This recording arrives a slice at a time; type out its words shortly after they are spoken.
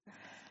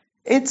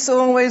It's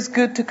always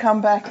good to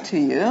come back to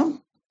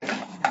you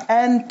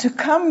and to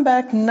come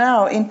back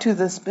now into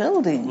this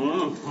building.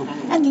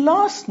 And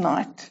last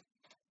night,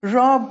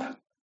 Rob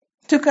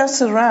took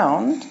us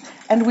around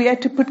and we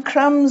had to put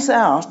crumbs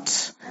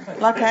out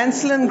like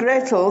Hansel and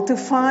Gretel to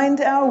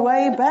find our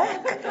way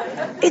back.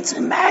 It's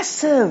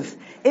massive.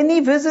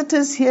 Any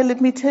visitors here, let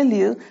me tell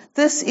you,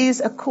 this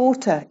is a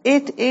quarter.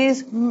 It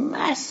is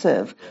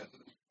massive.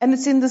 And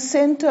it's in the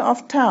center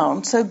of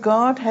town, so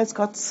God has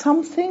got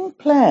something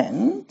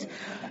planned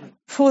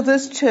for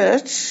this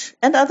church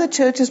and other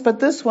churches, but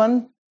this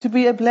one to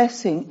be a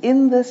blessing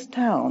in this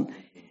town.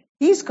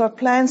 He's got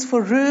plans for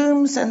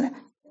rooms, and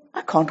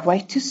I can't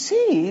wait to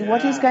see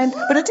what he's going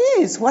to, but it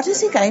is, what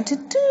is he going to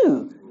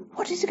do?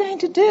 What is he going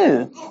to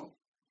do?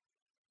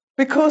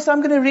 Because I'm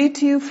going to read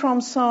to you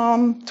from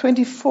Psalm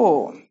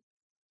 24.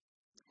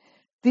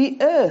 The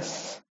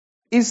earth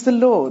is the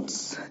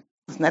Lord's.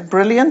 Isn't that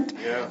brilliant?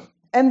 Yeah.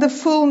 And the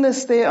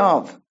fullness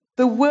thereof,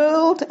 the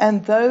world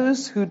and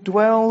those who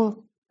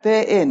dwell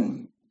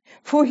therein.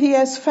 For he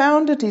has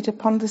founded it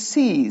upon the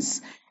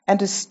seas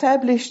and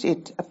established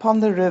it upon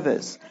the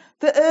rivers.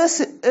 The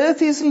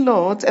earth is the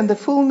Lord's and the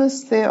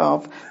fullness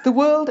thereof, the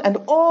world and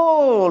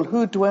all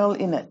who dwell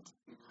in it.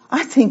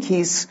 I think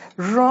he's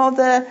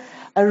rather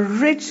a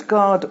rich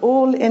God,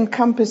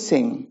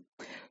 all-encompassing.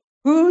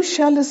 Who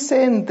shall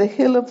ascend the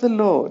hill of the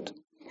Lord,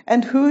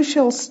 and who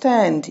shall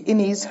stand in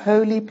his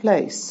holy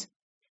place?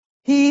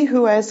 He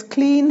who has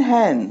clean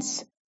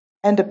hands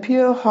and a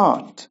pure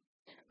heart,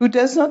 who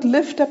does not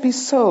lift up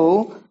his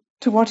soul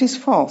to what is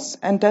false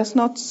and does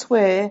not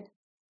swear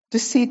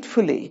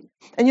deceitfully.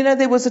 And you know,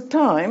 there was a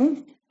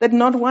time that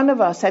not one of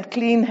us had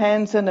clean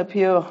hands and a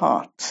pure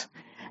heart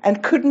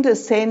and couldn't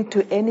ascend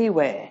to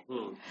anywhere.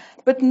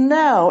 But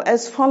now,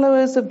 as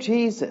followers of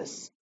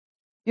Jesus,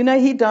 you know,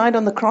 he died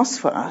on the cross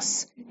for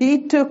us.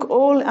 He took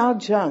all our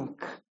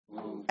junk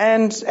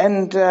and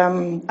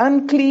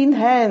unclean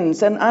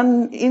hands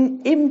and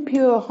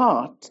impure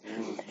heart.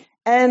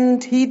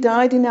 And he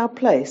died in our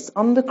place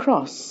on the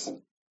cross.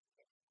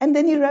 And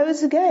then he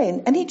rose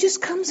again. And he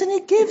just comes and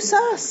he gives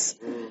us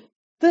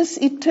this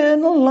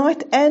eternal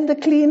light and the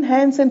clean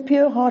hands and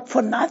pure heart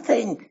for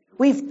nothing.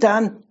 We've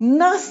done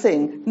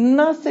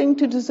nothing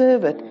to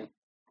deserve it.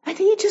 And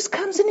he just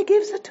comes and he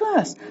gives it to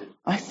us.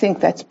 I think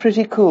that's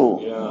pretty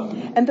cool.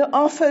 Yeah. And the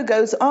offer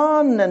goes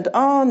on and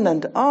on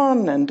and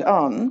on and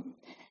on.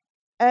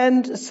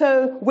 And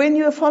so when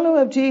you're a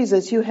follower of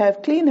Jesus, you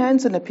have clean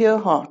hands and a pure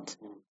heart.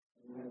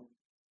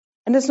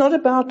 And it's not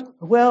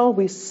about, well,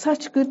 we're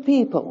such good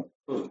people.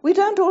 We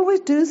don't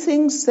always do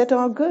things that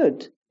are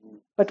good,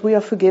 but we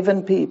are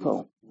forgiven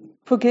people,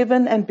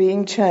 forgiven and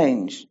being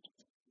changed.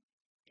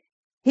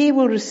 He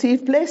will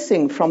receive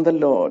blessing from the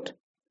Lord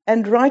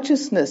and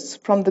righteousness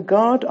from the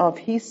God of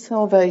his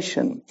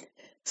salvation.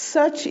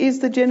 Such is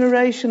the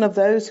generation of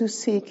those who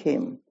seek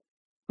him,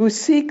 who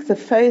seek the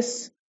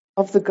face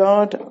of the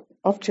God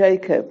of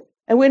Jacob.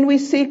 And when we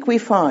seek, we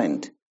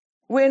find.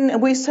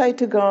 When we say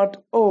to God,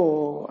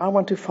 oh, I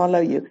want to follow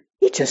you,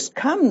 he just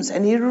comes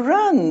and he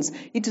runs.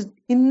 He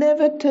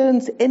never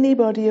turns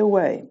anybody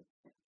away.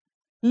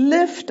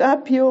 Lift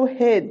up your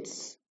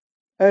heads,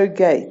 O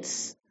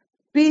gates.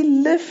 Be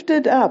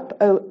lifted up,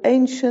 O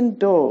ancient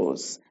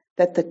doors,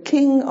 that the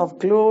King of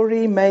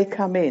glory may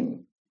come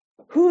in.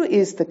 Who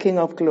is the King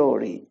of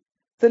glory?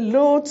 The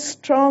Lord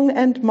strong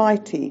and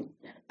mighty,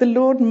 the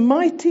Lord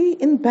mighty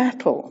in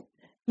battle.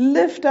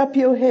 Lift up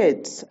your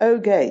heads, O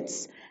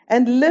gates,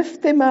 and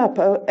lift them up,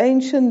 O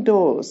ancient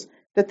doors,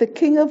 that the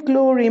King of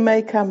glory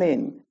may come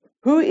in.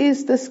 Who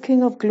is this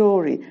King of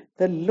glory?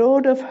 The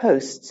Lord of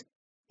hosts.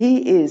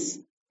 He is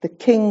the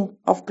King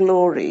of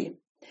glory.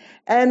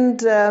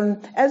 And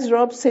as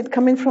Rob said,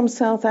 coming from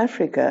South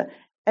Africa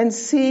and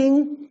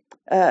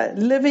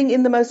living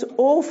in the most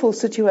awful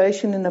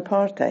situation in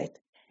apartheid,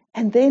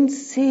 and then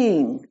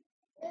seeing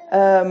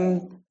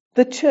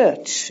the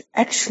church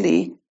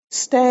actually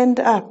stand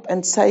up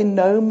and say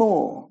no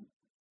more.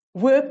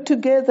 Work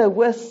together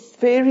with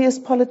various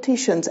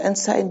politicians and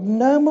say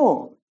no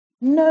more.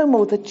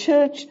 The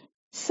church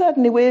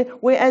suddenly,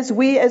 whereas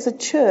we as a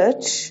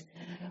church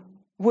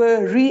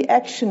were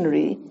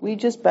reactionary, we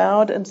just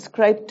bowed and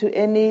scraped to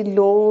any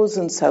laws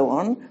and so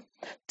on,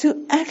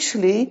 to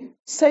actually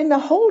say, now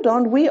hold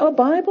on, we are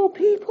Bible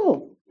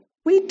people.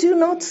 We do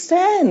not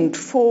stand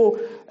for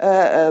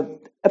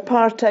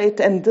apartheid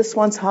and this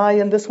one's high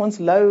and this one's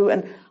low.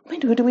 And I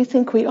mean, who do we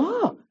think we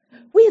are?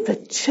 We're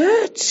the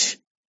church.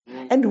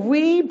 And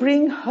we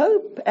bring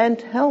hope and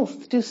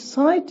health to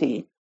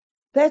society.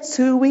 That's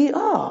who we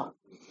are.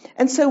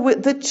 And so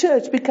the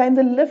church became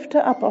the lifter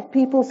up of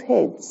people's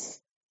heads.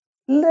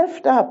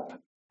 Lift up.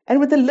 And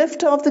with the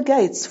lifter of the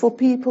gates for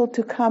people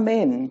to come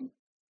in.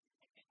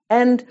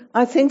 And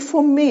I think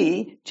for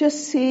me,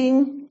 just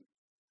seeing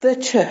the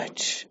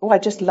church. Oh, I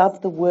just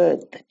love the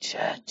word, the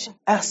church,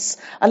 us.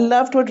 I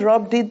loved what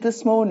Rob did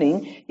this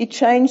morning. He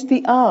changed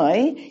the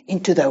I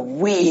into the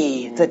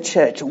we, the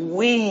church,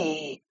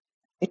 we.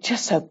 It's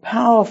just so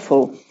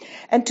powerful.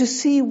 And to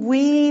see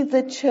we,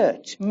 the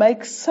church,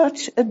 make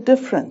such a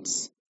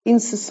difference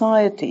in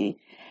society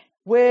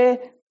where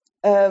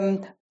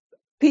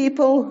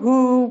people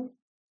who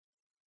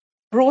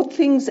brought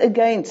things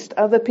against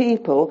other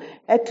people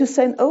had to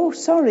say, oh,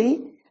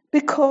 sorry,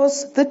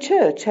 because the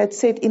church had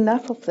said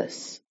enough of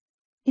this.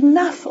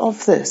 Enough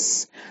of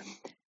this.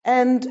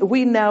 And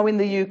we now in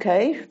the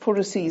UK for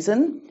a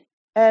season,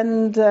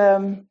 and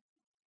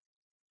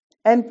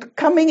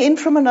coming in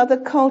from another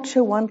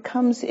culture, one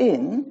comes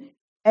in,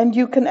 and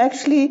you can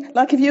actually,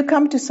 like if you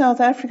come to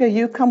South Africa,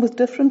 you come with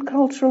different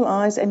cultural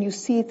eyes and you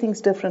see things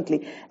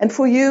differently. And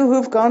for you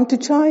who've gone to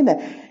China,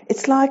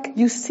 it's like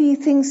you see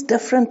things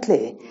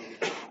differently.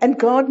 And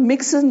God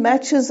mixes and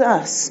matches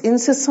us in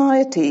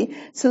society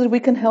so that we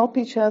can help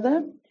each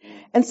other.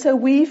 And so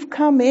we've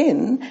come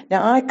in.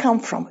 Now I come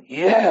from,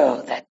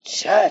 the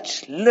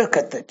church, look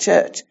at the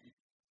church.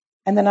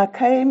 And then I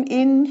came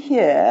in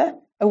here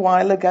a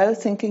while ago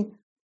thinking,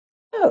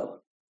 oh,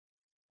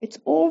 it's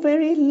all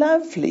very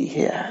lovely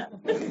here.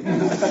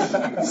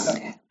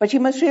 But you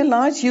must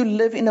realize you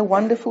live in a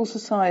wonderful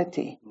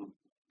society.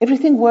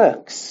 Everything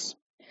works.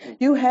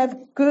 You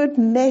have good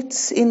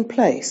nets in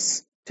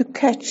place to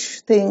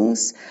catch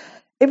things.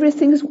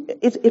 Everything is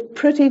it's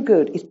pretty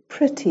good. It's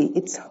pretty.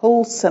 It's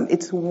wholesome.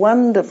 It's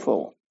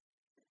wonderful.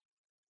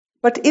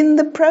 But in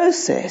the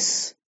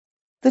process,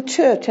 the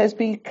church has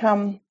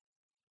become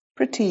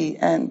pretty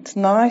and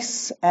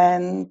nice,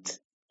 and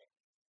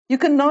you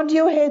can nod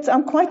your heads.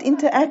 I'm quite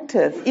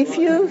interactive.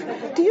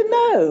 Do you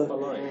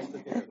know?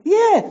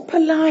 Yeah,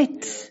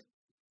 polite.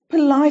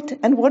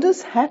 And what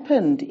has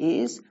happened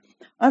is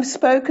I've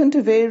spoken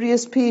to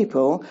various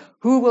people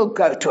who will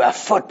go to a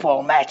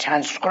football match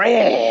and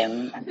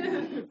scream.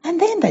 And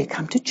then they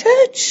come to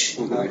church.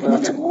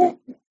 And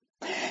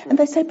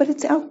they say, but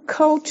it's our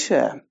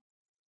culture.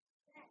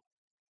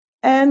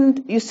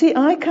 And you see,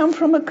 I come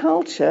from a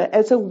culture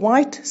as a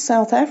white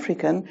South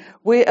African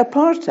where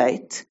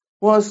apartheid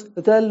was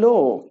the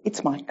law.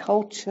 It's my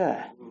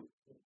culture.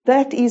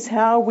 That is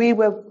how we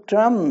were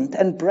drummed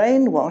and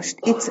brainwashed.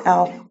 It's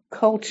our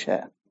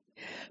culture.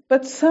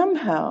 But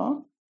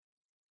somehow,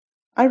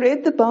 I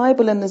read the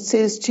Bible and it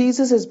says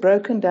Jesus has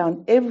broken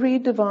down every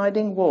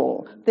dividing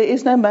wall. There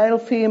is no male,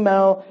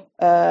 female,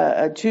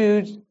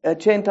 Jew,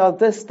 Gentile,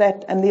 this,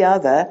 that, and the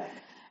other.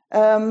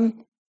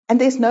 And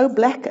there's no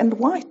black and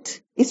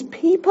white. It's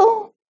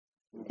people.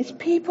 It's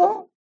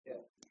people.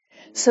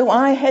 So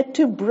I had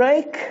to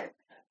break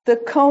the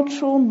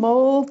cultural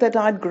mold that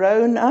I'd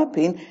grown up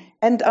in.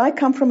 And I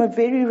come from a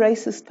very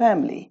racist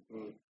family.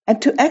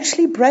 And to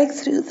actually break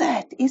through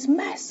that is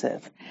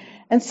massive.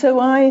 And so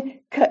I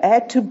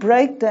had to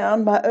break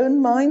down my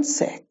own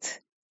mindset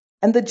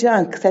and the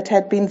junk that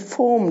had been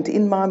formed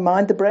in my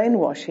mind, the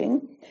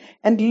brainwashing,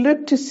 and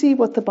look to see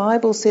what the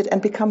Bible said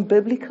and become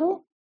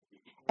biblical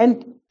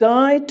and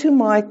die to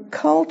my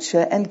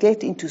culture and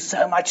get into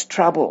so much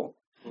trouble.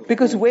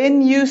 Because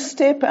when you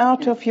step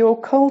out of your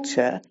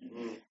culture,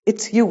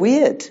 you're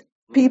weird.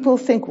 People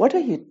think, what are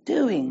you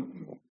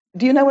doing?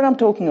 Do you know what I'm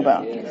talking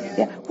about? Yes.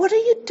 Yeah. What are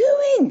you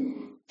doing?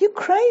 You're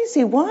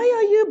crazy. Why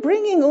are you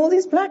bringing all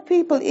these black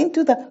people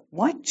into the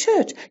white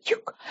church?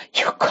 You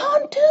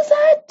can't do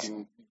that.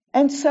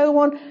 And so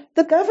on.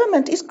 The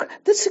government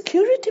the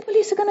security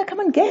police are going to come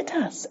and get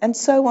us. And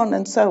so on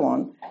and so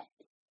on.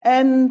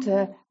 And,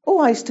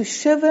 I used to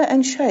shiver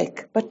and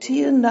shake. But do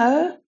you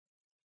know,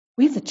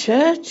 we're the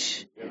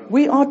church.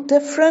 We are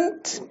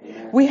different.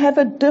 We have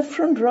a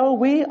different role.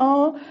 We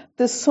are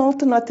the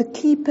salt and light, the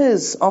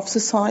keepers of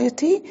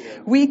society.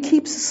 We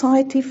keep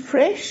society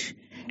fresh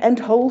and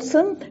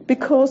wholesome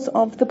because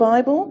of the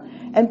Bible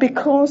and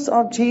because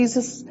of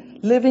Jesus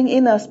living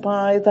in us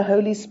by the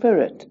Holy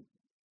Spirit.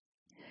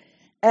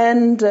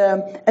 And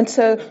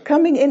so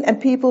coming in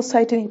and people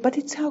say to me, but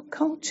it's our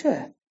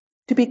culture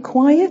to be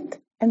quiet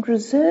and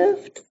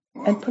reserved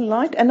and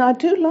polite. And I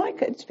do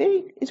like it.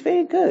 It's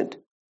very good.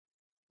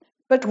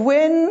 But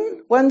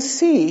when one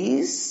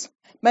sees,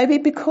 maybe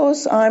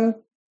because I'm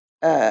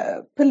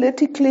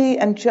politically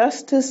and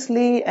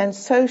justicely and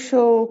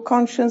social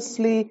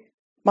consciously,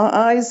 my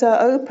eyes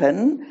are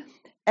open,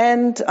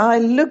 and I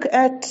look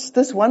at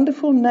this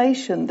wonderful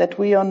nation that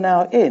we are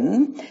now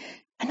in,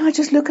 and I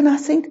just look and I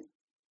think,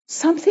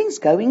 something's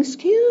going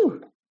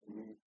skew.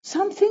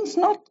 Something's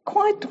not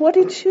quite what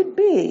it should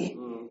be.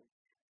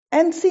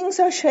 And things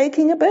are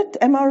shaking a bit,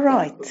 am I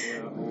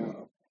right?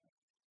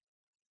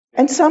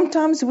 And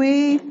sometimes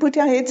we put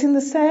our heads in the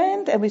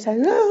sand and we say,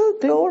 oh,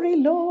 glory,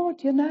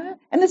 Lord,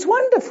 and it's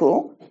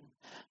wonderful.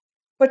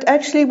 But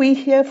actually we're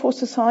here for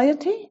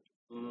society.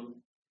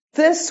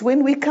 This,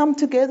 when we come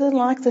together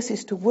like this,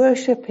 is to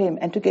worship Him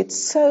and to get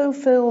so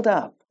filled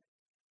up.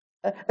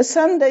 A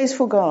Sunday is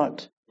for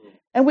God.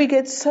 And we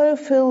get so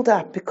filled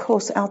up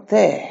because out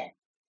there,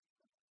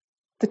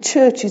 the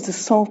church is the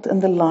salt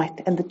and the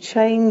light and the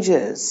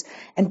changes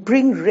and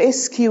bring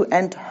rescue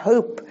and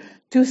hope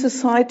to a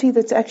society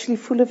that's actually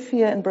full of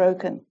fear and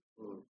broken.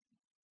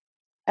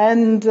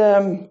 And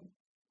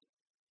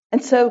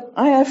so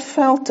I have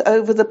felt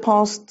over the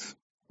past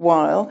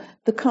while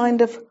the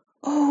kind of,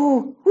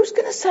 who's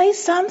going to say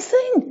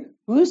something?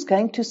 Who's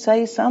going to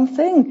say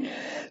something?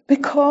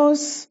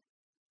 Because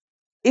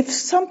if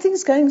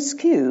something's going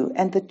skew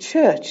and the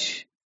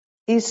church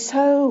is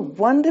so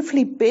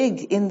wonderfully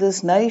big in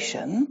this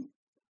nation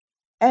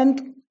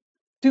and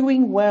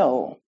doing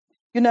well.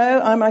 You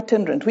know, I'm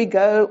itinerant. We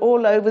go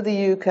all over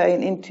the UK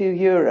and into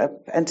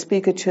Europe and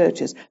speak at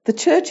churches. The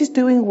church is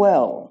doing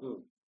well.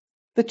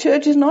 The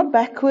church is not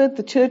backward.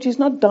 The church is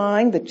not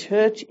dying. The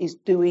church is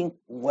doing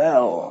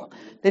well.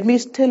 Let me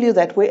tell you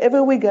that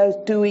wherever we go, it's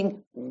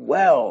doing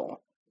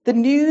well. The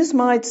news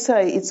might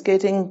say it's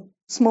getting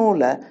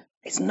smaller.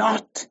 It's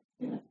not.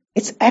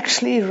 It's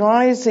actually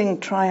rising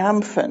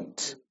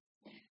triumphant.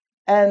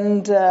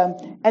 And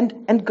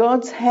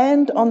God's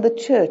hand on the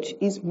church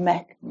is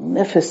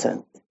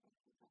magnificent.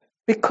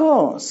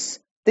 Because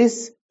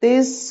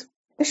there's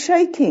a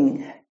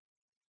shaking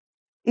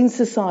in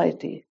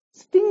society.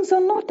 Things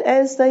are not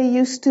as they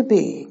used to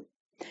be.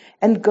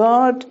 And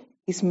God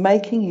is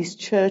making his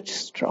church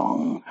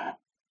strong.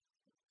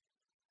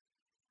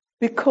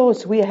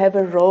 Because we have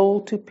a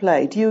role to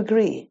play. Do you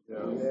agree?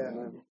 Yeah.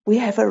 We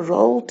have a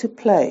role to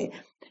play.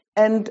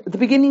 And at the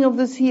beginning of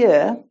this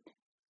year,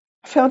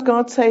 I felt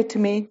God say to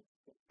me,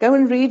 go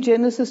and read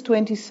Genesis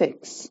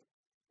 26,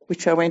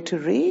 which I went to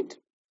read.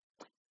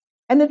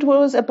 And it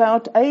was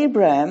about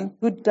Abraham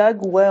who dug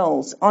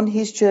wells on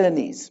his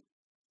journeys.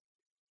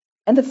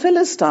 And the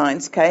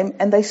Philistines came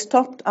and they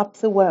stopped up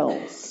the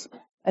wells.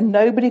 And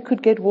nobody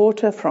could get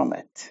water from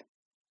it.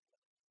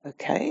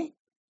 Okay?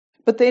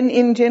 But then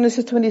in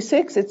Genesis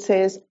 26 it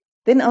says,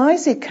 then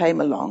Isaac came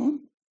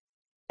along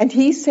and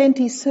he sent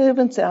his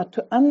servants out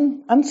to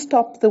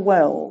unstop the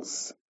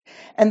wells.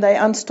 And they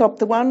unstopped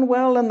the one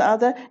well and the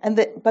other.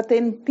 But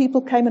then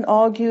people came and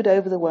argued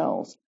over the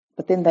wells.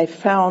 But then they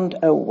found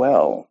a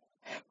well,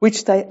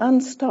 which they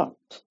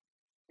unstopped.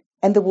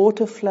 And the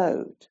water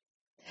flowed.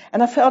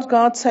 And I felt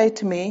God say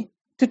to me,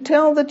 to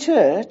tell the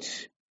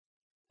church,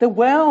 the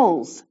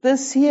wells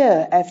this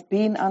year have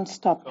been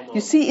unstopped.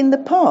 You see, in the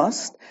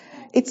past,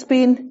 it's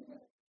been,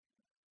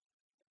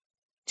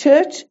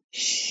 church,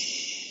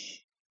 shh,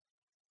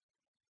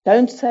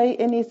 don't say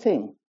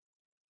anything.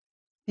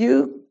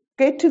 You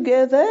get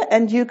together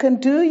and you can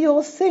do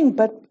your thing,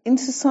 but in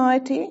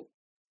society,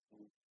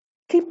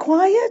 keep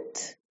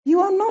quiet.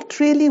 You are not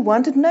really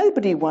wanted.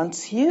 Nobody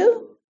wants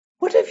you.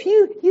 What if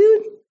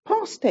you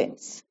past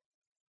tense?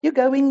 You're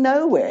going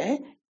nowhere.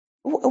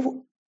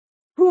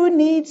 Who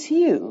needs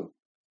you?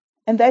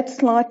 And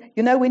that's like,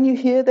 you know, when you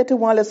hear that a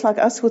while, it's like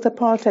us with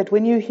apartheid.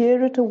 When you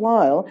hear it a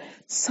while,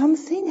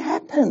 something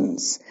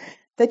happens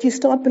that you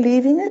start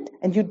believing it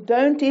and you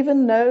don't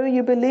even know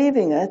you're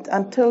believing it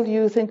until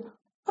you think,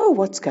 oh,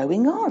 what's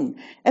going on?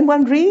 And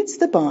one reads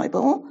the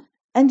Bible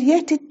and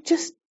yet it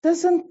just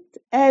doesn't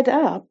add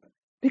up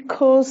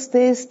because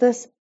there's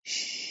this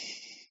shh.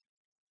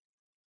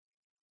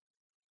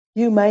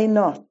 You may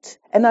not.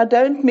 And I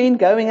don't mean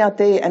going out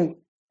there and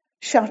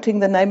shouting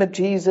the name of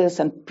Jesus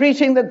and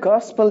preaching the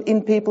gospel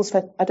in people's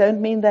face. I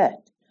don't mean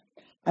that.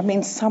 I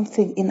mean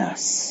something in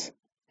us.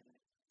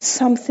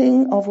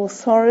 Something of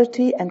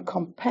authority and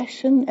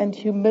compassion and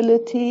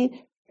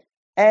humility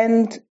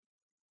and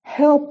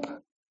help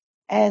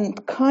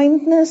and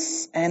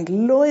kindness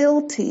and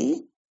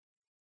loyalty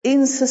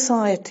in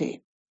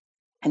society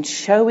and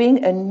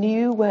showing a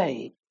new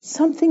way.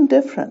 Something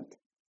different.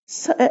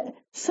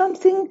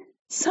 Something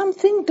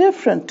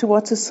different to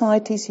what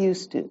society's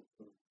used to.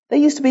 They're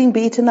used to being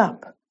beaten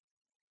up.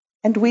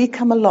 And we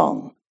come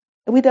along.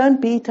 And we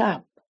don't beat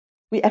up.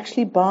 We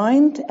actually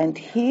bind and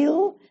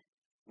heal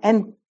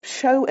and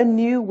show a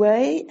new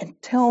way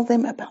and tell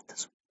them about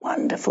this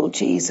wonderful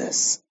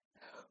Jesus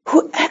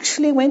who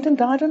actually went and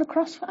died on a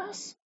cross for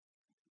us.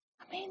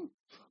 I mean,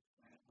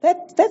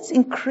 that's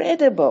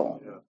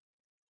incredible. Yeah.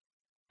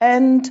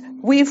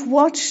 And we've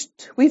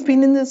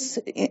been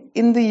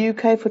in the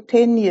UK for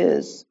 10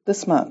 years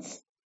this month.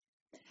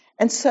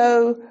 And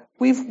so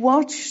we've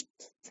watched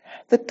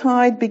the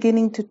tide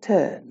beginning to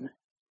turn.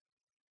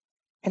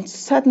 And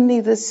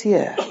suddenly this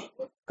year,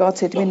 God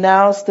said to me,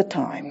 now's the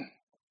time.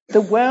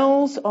 The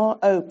wells are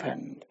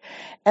opened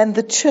and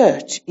the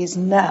church is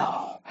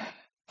now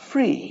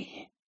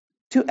free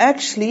to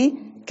actually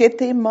get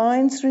their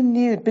minds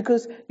renewed.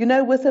 Because, you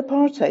know, with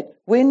apartheid,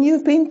 when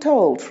you've been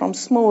told from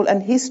small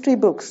and history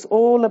books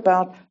all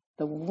about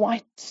the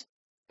white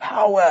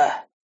power,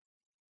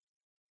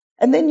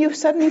 and then you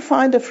suddenly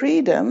find a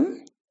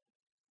freedom,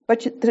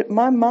 but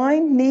my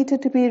mind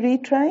needed to be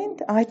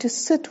retrained. I had to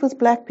sit with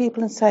black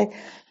people and say,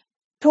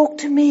 talk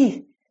to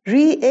me,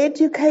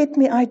 re-educate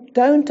me. I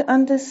don't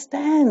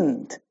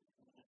understand.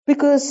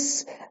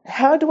 Because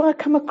how do I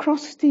come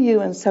across to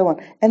you and so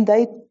on? And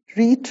they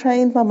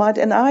retrained my mind.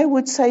 And I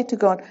would say to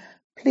God,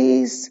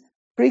 please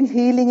bring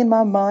healing in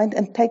my mind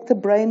and take the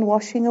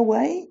brainwashing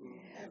away.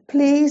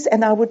 Please.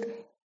 And I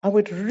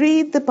would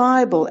read the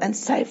Bible and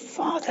say,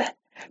 Father,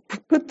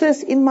 put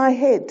this in my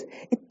head.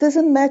 It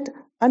doesn't matter.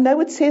 I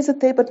know it says it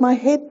there, but my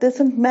head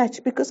doesn't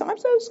match because I'm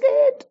so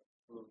scared.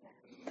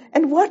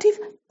 And what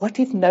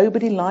if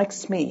nobody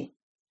likes me?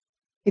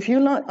 I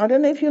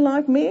don't know if you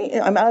like me.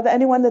 I'm the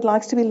only one that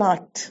likes to be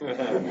liked.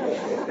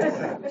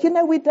 You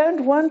know, we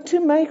don't want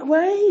to make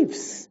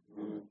waves.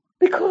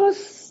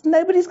 because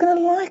nobody's going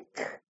to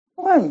like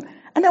one.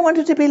 And I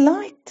wanted to be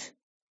liked.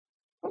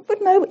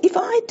 But no, if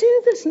I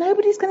do this,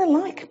 nobody's going to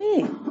like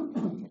me.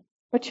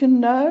 But you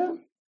know,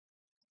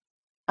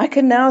 I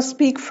can now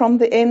speak from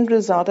the end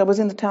result. I was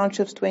in the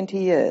townships 20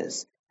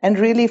 years and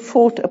really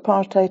fought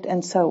apartheid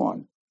and so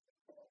on.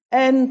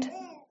 And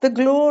the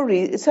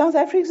glory, South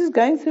Africa is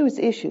going through its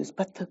issues,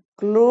 but the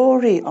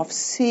glory of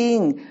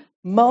seeing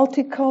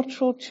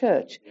multicultural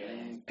church,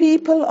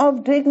 people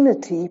of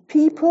dignity,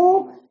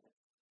 people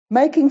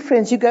making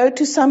friends. You go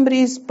to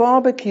somebody's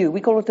barbecue,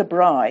 we call it a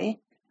braai,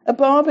 a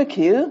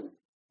barbecue,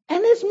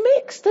 and it's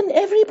mixed and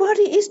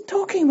everybody is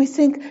talking. We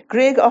think,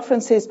 Greg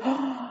often says,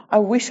 I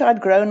wish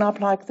I'd grown up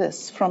like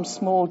this from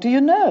small. Do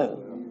you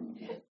know?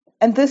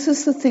 And this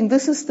is the thing,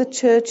 this is the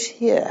church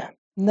here.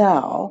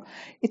 Now,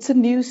 it's a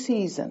new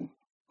season.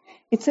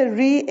 It's a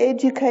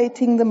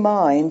re-educating the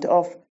mind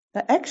of,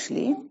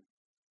 actually,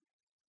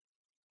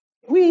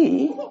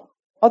 we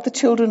are the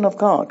children of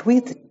God.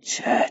 We're the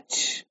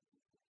church.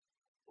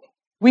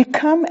 We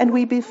come and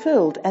we be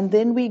filled, and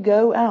then we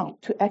go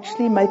out to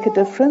actually make a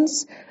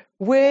difference.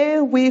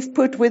 Where we've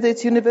put, whether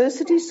it's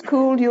university,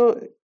 school,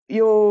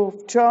 your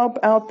job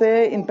out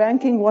there in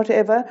banking,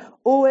 whatever,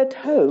 or at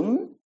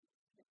home,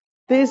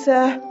 there's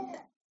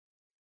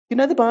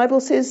the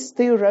Bible says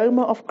the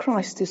aroma of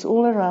Christ is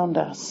all around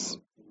us.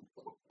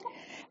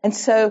 And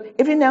so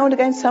every now and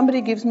again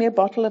somebody gives me a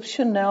bottle of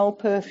Chanel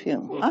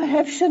perfume. I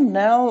have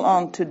Chanel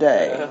on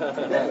today.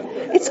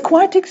 It's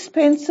quite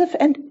expensive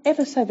and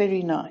ever so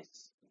very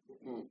nice.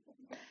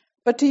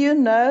 But do you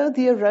know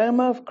the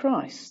aroma of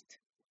Christ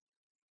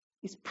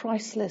is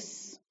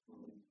priceless?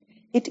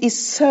 It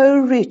is so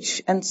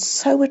rich and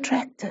so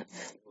attractive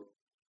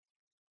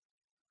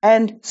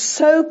and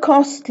so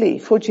costly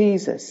for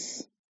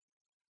Jesus,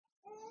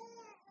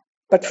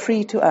 but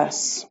free to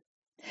us.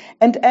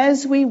 And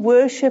as we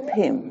worship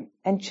him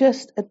and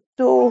just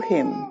adore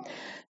him,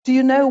 do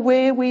you know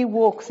where we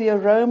walk, the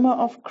aroma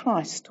of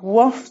Christ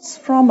wafts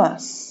from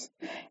us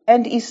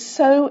and is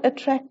so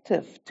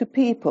attractive to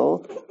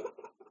people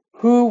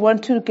who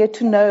want to get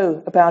to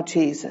know about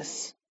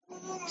Jesus.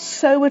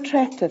 So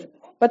attractive.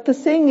 But the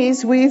thing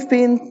is, we've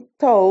been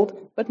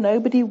told, but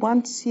nobody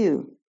wants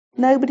you.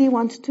 Nobody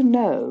wants to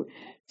know.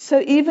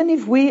 So even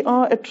if we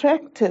are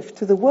attractive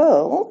to the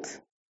world,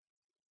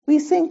 we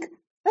think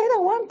they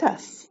don't want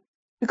us.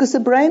 Because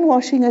the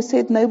brainwashing has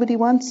said nobody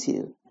wants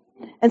you.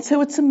 And so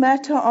it's a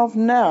matter of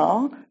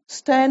now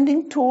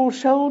standing tall,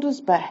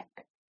 shoulders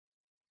back,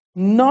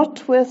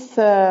 not with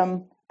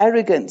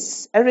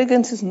arrogance.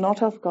 Arrogance is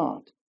not of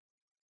God.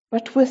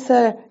 But with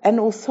an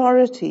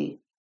authority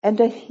and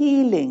a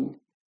healing.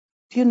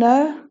 Do you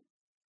know?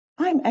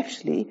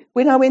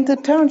 When I went to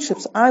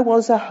townships, I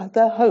was the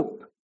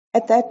hope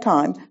at that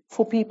time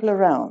for people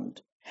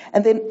around.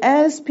 And then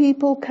as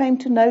people came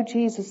to know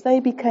Jesus, they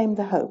became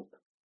the hope.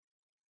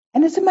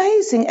 And it's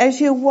amazing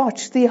as you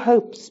watch the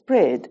hope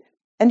spread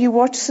and you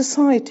watch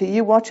society,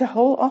 you watch a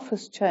whole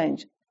office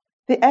change.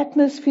 The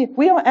atmosphere,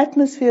 we are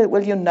atmosphere,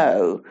 well, you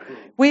know,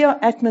 we are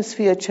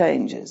atmosphere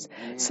changers.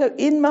 So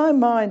in my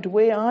mind,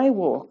 where I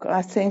walk,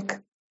 I think,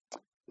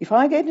 if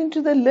I get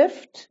into the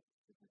lift,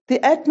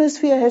 the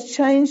atmosphere has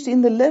changed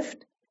in the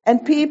lift,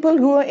 and people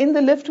who are in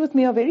the lift with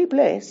me are very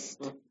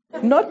blessed.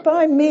 Not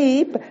by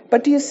me,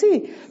 but you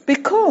see,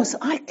 because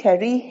I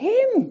carry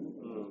him.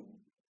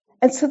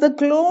 And so the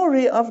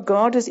glory of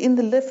God is in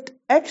the lift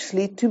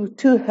actually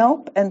to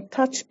help and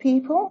touch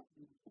people.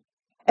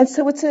 And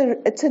so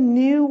it's a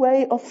new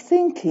way of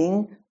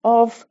thinking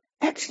of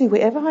actually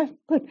wherever I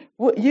put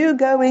you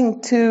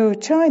going to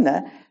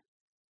China,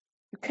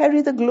 you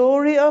carry the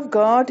glory of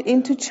God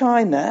into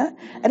China,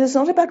 and it's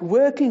not about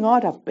working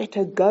hard, I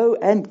better go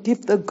and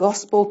give the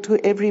gospel to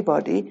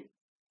everybody.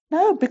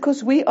 No,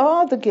 because we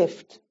are the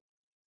gift.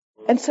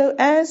 And so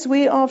as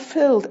we are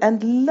filled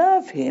and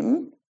love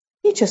him,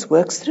 he just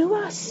works through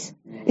us.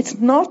 It's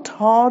not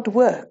hard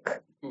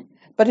work,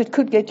 but it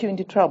could get you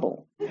into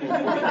trouble.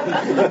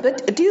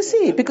 But do you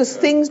see? Because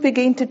things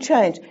begin to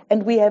change,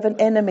 and we have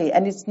an enemy,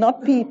 and it's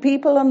not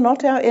people are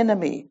not our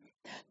enemy.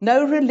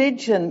 No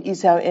religion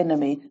is our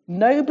enemy.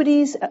 No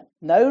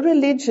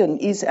religion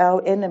is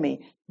our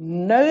enemy.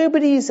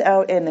 Nobody is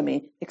our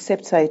enemy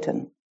except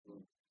Satan.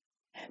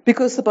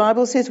 Because the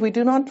Bible says we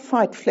do not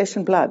fight flesh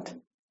and blood,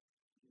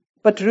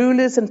 but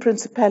rulers and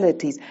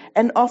principalities.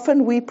 And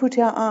often we put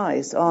our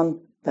eyes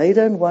on, they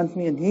don't want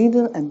me,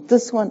 and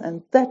this one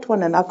and that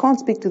one, and I can't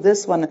speak to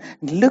this one,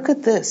 and look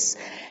at this.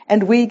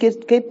 And we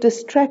get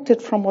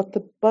distracted from what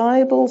the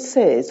Bible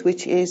says,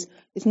 which is,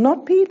 it's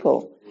not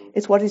people,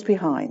 it's what is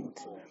behind.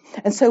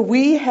 And so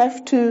we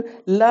have to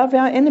love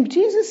our enemies.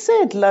 Jesus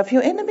said, love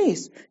your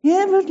enemies.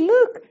 Yeah, but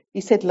look,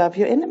 he said, love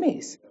your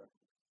enemies.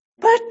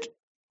 But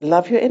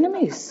love your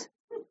enemies.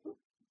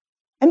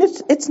 And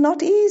it's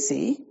not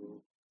easy.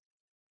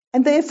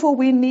 And therefore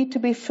we need to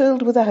be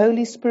filled with the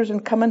Holy Spirit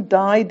and come and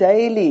die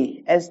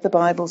daily, as the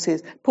Bible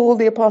says. Paul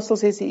the Apostle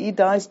says he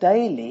dies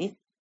daily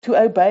to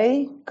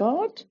obey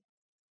God,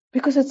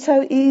 because it's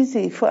so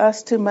easy for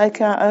us to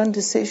make our own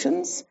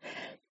decisions.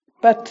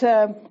 But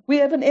we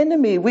have an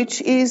enemy,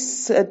 which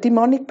is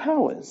demonic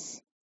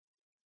powers.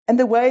 And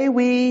the way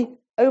we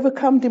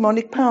overcome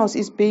demonic powers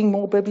is being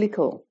more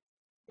biblical.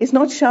 It's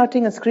not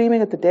shouting and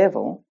screaming at the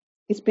devil.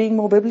 It's being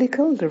more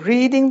biblical,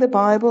 reading the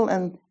Bible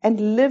and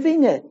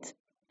living it,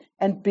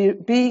 and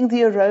being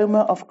the aroma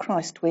of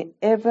Christ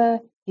wherever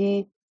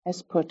he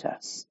has put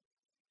us.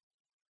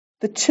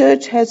 The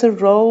church has a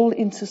role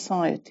in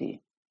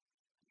society.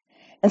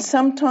 And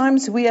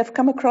sometimes we have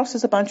come across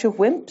as a bunch of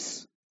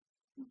wimps.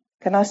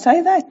 Can I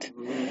say that?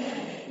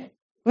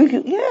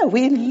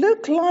 We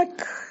look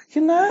like,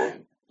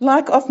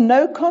 like of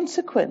no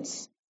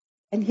consequence.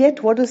 And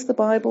yet, what does the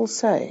Bible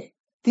say?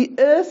 The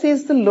earth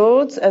is the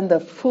Lord's and the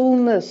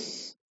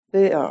fullness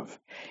thereof.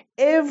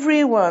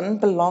 Everyone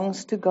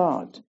belongs to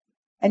God.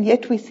 And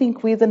yet we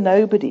think we're the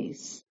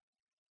nobodies.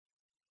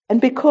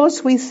 And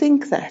because we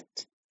think that,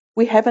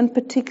 we haven't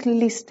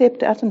particularly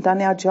stepped out and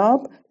done our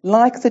job,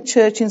 like the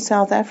church in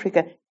South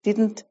Africa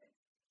didn't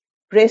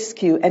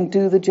rescue and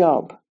do the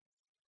job.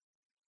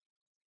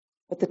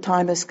 But the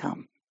time has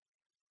come.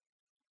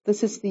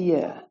 This is the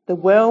year. The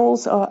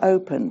wells are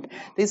opened.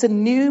 There's a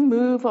new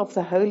move of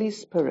the Holy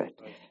Spirit.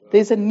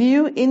 There's a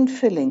new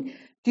infilling.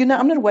 Do you know,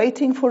 I'm not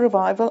waiting for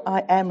revival.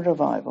 I am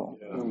revival.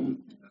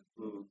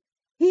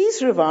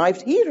 He's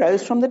revived. He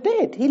rose from the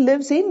dead. He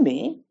lives in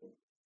me.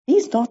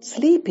 He's not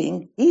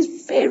sleeping.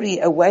 He's very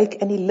awake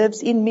and he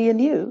lives in me and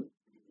you.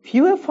 If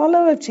you're a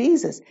follower of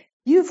Jesus,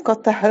 you've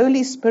got the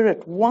Holy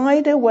Spirit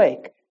wide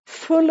awake,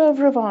 full of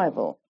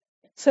revival.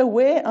 So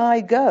where I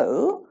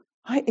go,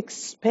 I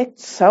expect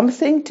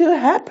something to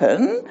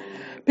happen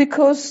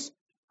because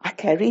I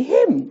carry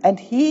him and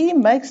he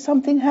makes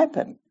something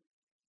happen.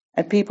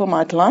 And people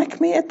might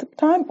like me at the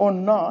time or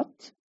not.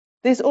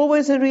 There's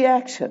always a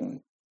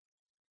reaction.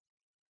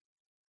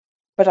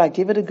 But I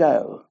give it a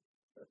go.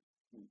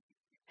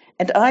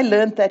 And I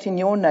learned that in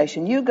your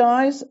nation. You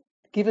guys,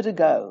 give it a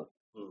go.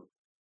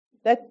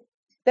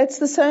 That's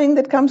the saying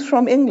that comes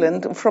from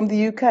England, from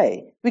the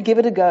UK. We give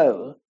it a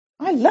go.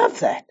 I love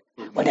that.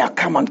 Well, now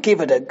come on,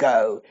 give it a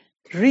go.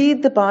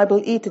 Read the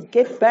Bible, eat it,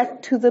 get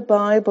back to the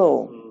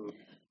Bible.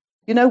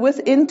 You know, with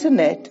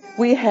internet,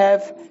 we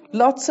have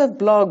lots of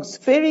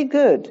blogs, very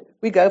good.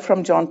 We go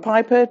from John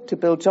Piper to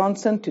Bill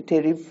Johnson to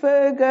Terry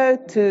Virgo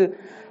to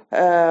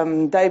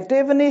Dave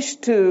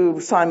Devenish to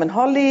Simon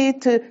Holly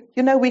to,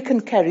 we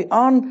can carry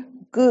on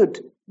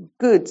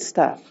good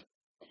stuff.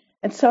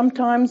 And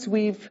sometimes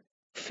we've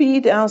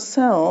feed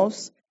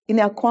ourselves in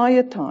our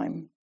quiet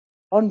time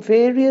on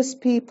various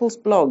people's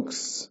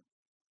blogs.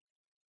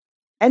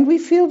 And we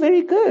feel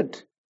very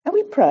good. And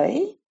we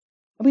pray.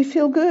 And we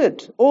feel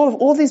good.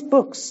 All these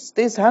books.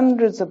 There's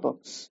hundreds of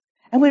books.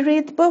 And we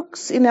read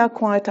books in our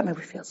quiet time and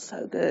we feel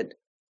so good.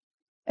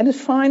 And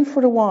it's fine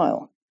for a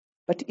while.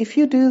 But if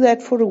you do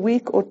that for a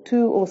week or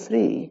 2 or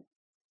 3,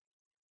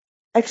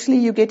 actually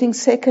you're getting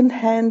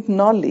second-hand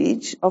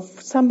knowledge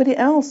of somebody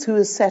else who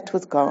has sat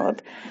with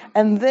God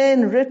and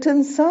then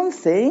written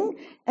something,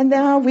 and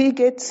now we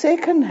get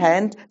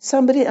second-hand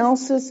somebody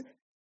else's,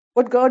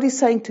 what God is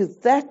saying to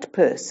that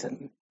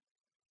person.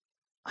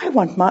 I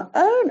want my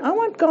own. I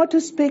want God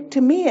to speak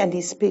to me, and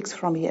he speaks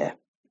from here.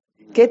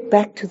 Get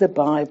back to the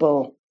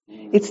Bible.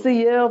 It's the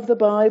year of the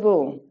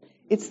Bible.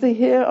 It's the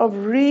year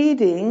of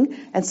reading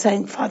and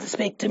saying, Father,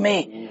 speak to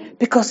me.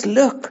 Because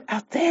look,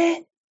 out there,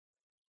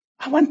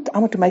 I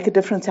want to make a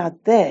difference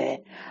out there.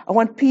 I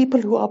want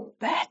people who are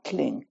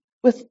battling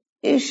with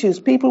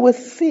issues, people with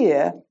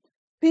fear,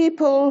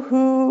 people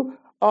who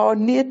are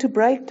near to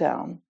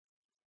breakdown.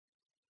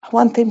 I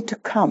want them to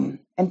come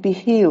and be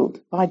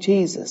healed by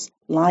Jesus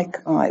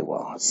like I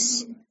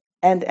was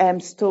and am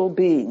still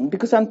being.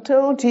 Because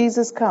until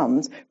Jesus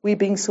comes, we're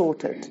being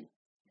sorted.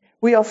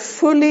 We are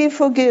fully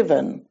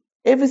forgiven,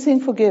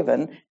 everything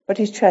forgiven, but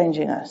he's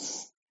changing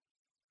us.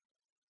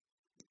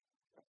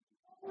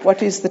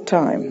 What is the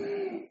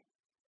time?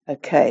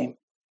 Okay.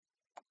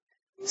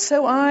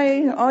 So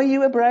are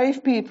you a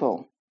brave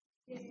people?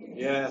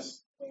 Yes.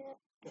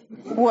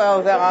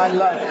 Well,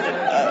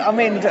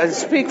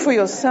 speak for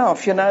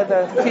yourself,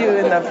 the few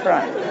in the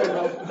front.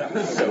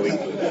 So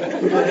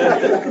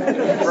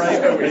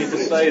brave of me to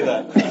say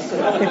that.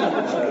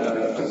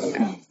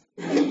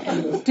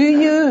 Do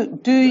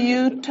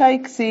you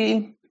take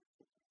the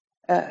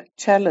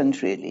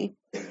challenge, really,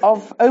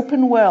 of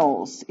open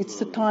wells? It's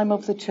the time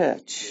of the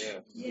church.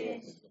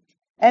 Yes.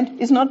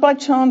 And it's not by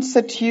chance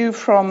that you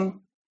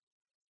from,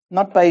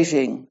 not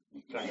Beijing,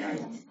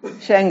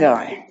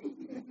 Shanghai,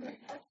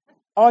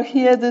 are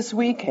here this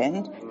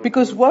weekend,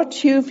 because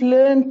what you've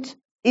learned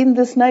in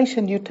this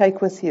nation you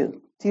take with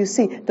you. Do you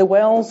see? The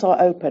wells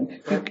are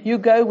open. You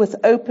go with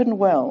open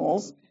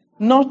wells,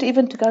 not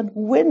even to go and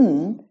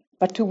win,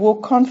 but to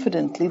walk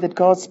confidently that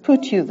God's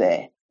put you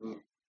there.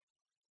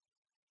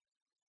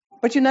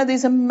 But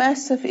there's a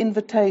massive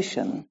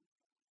invitation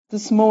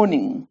this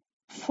morning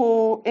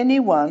for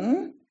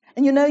anyone.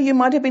 And you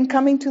might have been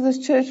coming to this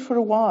church for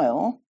a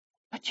while,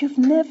 but you've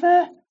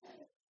never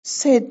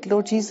said,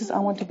 Lord Jesus, I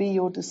want to be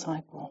your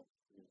disciple.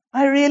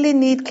 I really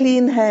need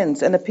clean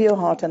hands and a pure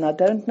heart, and I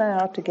don't know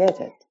how to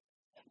get it.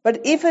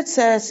 But if it's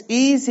as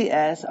easy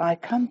as I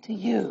come to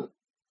you,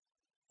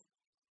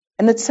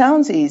 and it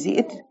sounds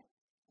easy,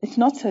 it's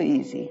not so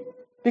easy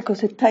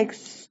because it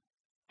takes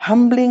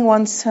humbling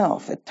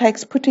oneself. It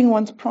takes putting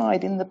one's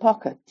pride in the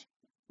pocket.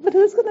 But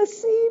who's going to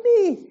see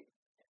me?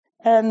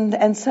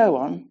 And so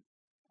on.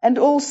 And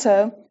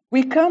also,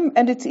 we come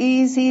and it's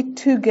easy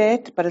to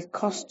get, but it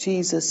costs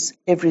Jesus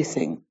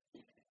everything.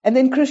 And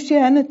then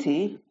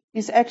Christianity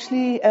is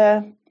actually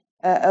a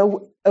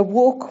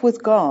walk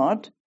with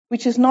God,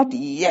 which is not,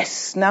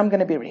 yes, now I'm going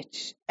to be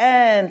rich.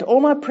 And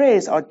all my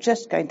prayers are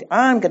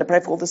I'm going to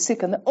pray for all the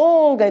sick and they're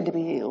all going to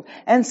be healed.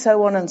 And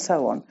so on and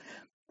so on.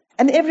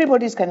 And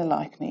everybody's going to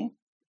like me.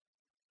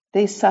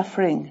 There's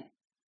suffering.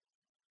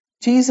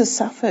 Jesus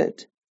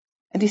suffered.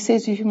 And he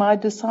says, if you're my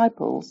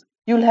disciples,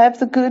 you'll have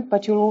the good,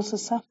 but you'll also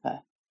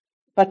suffer.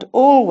 But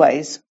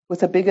always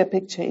with a bigger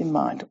picture in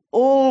mind.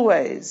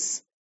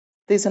 Always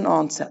there's an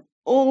answer.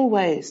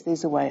 Always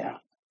there's a way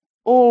out.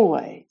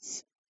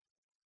 Always.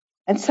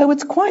 And so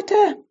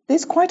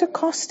there's quite a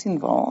cost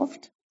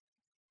involved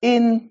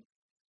in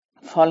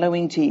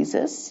following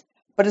Jesus,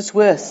 but it's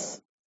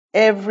worth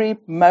every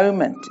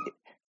moment.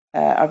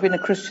 I've been a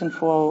Christian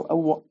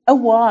for a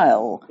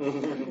while,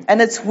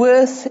 and it's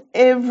worth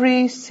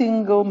every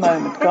single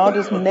moment. God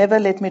has never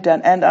let me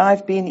down, and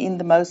I've been in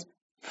the most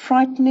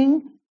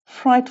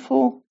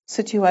frightful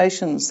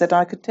situations that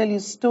I could tell you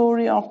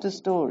story after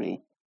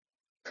story,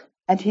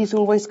 and He's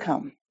always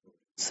come.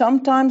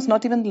 Sometimes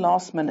not even the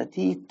last minute.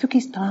 He took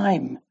His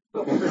time,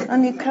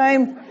 and He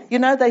came. You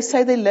know, they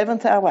say the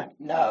 11th hour.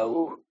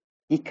 No,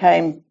 He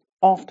came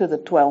after the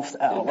 12th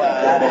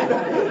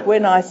hour,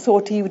 when I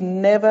thought He would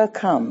never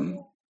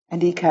come, and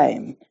He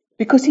came.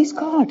 Because He's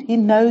God. He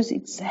knows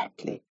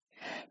exactly.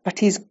 But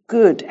He's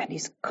good, and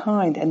He's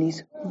kind, and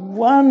He's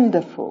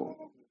wonderful.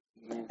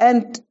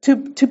 And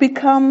to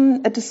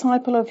become a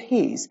disciple of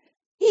His,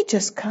 He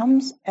just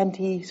comes and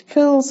He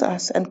fills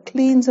us and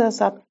cleans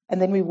us up,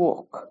 and then we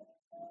walk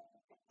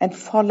and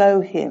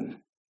follow Him.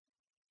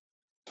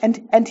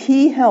 And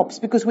He helps,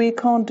 because we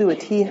can't do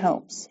it. He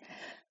helps.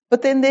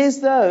 But then there's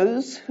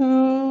those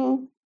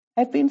who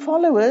have been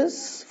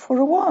followers for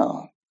a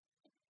while.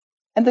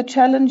 And the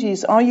challenge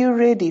is, are you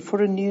ready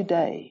for a new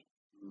day?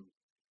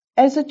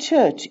 As a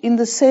church in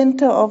the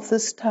center of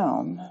this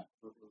town,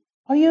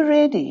 are you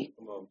ready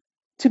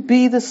to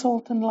be the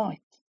salt and light?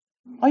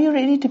 Are you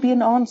ready to be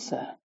an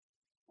answer?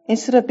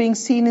 Instead of being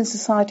seen in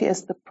society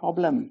as the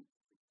problem.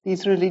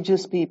 These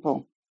religious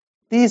people.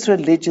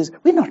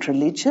 We're not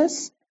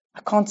religious. I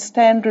can't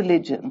stand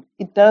religion.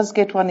 It does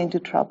get one into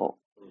trouble.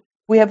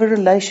 We have a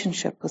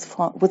relationship with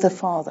the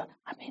Father.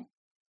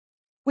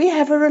 We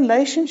have a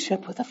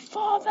relationship with the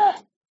Father.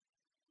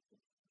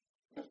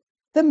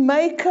 The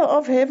maker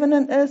of heaven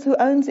and earth, who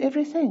owns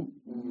everything.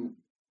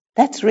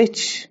 That's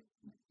rich.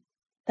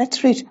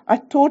 That's rich. I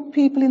taught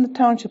people in the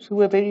townships who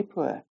were very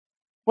poor.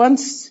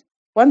 Once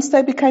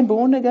they became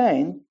born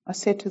again, I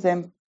said to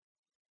them,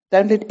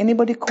 don't let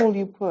anybody call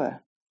you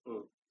poor.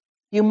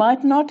 You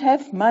might not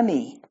have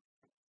money,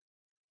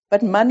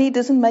 but money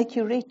doesn't make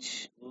you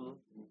rich.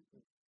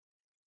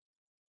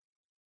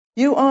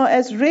 You are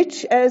as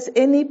rich as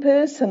any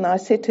person, I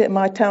said to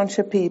my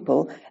township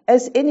people,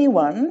 as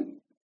anyone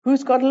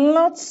who's got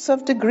lots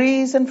of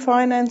degrees and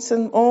finance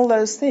and all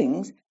those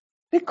things,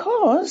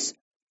 because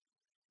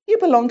you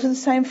belong to the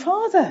same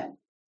Father.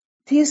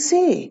 Do you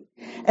see?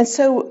 And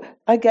so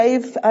I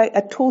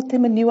taught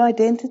them a new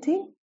identity.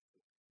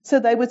 So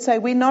they would say,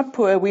 we're not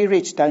poor, we're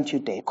rich. Don't you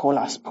dare call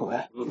us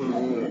poor.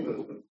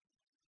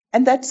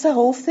 And that's the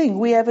whole thing.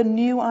 We have a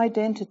new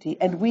identity,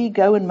 and we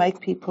go and make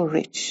people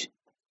rich.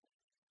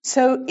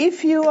 So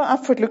if you are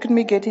up for it, look at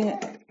me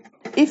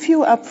if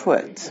you're up for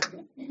it,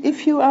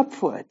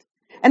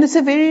 and it's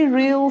a very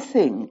real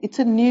thing. It's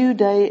a new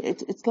day.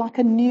 It's like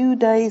a new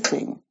day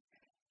thing.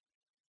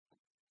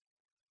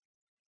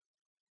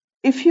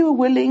 If you're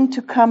willing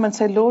to come and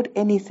say, Lord,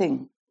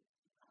 anything,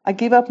 I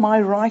give up my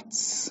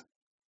rights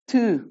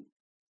too.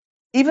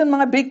 Even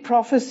my big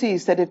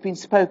prophecies that have been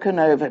spoken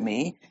over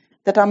me,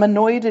 that I'm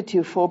annoyed at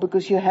you for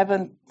because you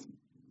haven't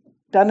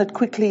done it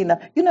quickly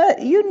enough.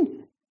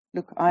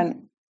 Look,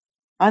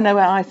 I know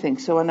how I think,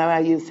 so I know how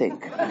you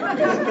think.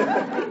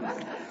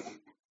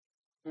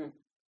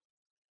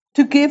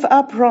 To give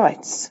up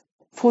rights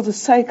for the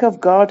sake of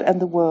God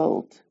and the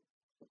world,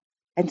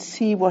 and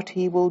see what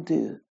He will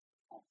do.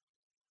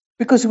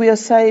 Because we are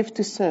saved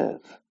to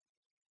serve.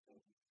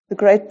 The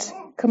great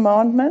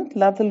commandment,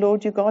 love the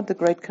Lord your God, the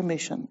great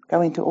commission,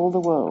 go into all the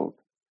world.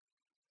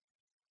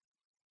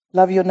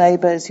 Love your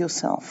neighbor as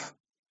yourself.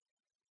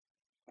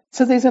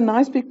 So there's a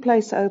nice big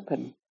place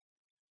open.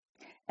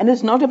 And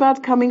it's not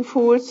about coming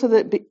forward so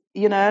that,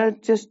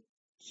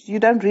 you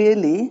don't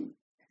really.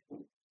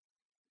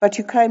 But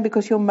you came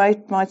because your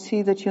mate might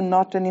see that you're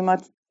not,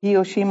 and he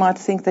or she might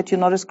think that you're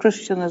not as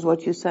Christian as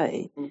what you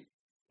say.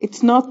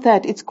 It's not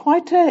that. It's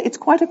quite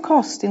a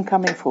cost in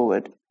coming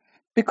forward,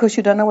 because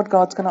you don't know what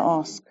God's going to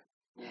ask.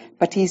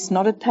 But He's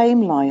not a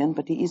tame lion,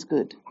 but He is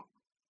good.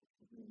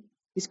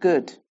 He's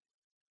good.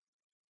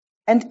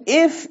 And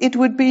if it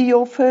would be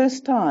your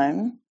first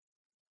time,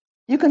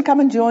 You can come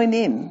and join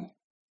in.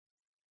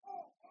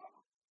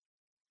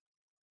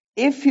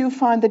 If you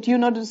find that you're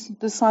not a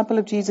disciple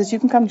of Jesus, you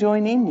can come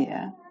join in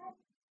here.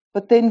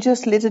 But then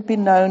just let it be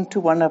known to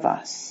one of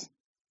us.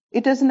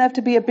 It doesn't have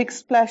to be a big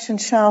splash and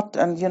shout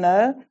and,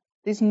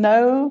 there's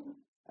no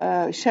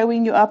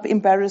showing you up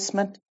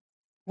embarrassment.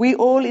 We're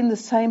all in the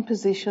same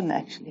position,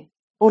 actually.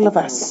 All of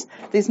us.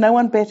 There's no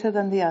one better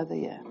than the other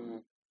here.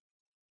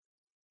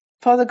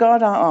 Father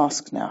God, I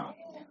ask now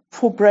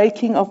for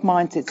breaking of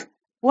mindsets.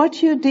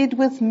 What you did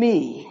with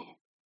me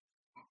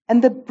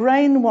and the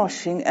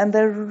brainwashing and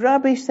the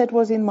rubbish that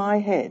was in my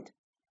head,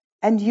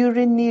 and you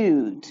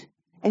renewed,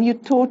 and you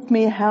taught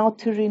me how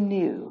to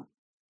renew.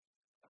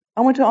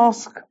 I want to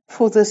ask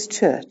for this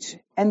church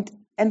and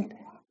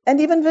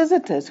even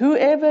visitors,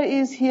 whoever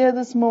is here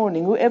this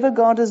morning, whoever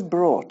God has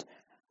brought,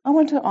 I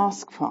want to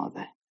ask,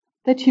 Father,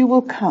 that you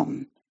will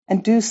come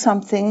and do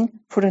something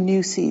for a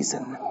new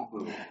season,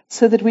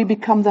 so that we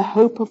become the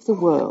hope of the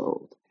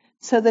world,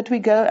 so that we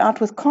go out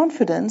with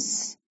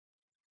confidence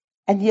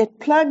and yet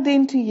plugged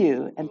into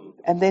you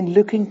and then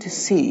looking to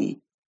see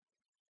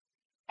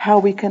how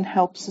we can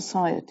help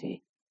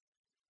society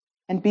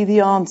and be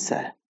the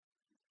answer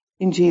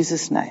in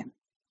Jesus' name.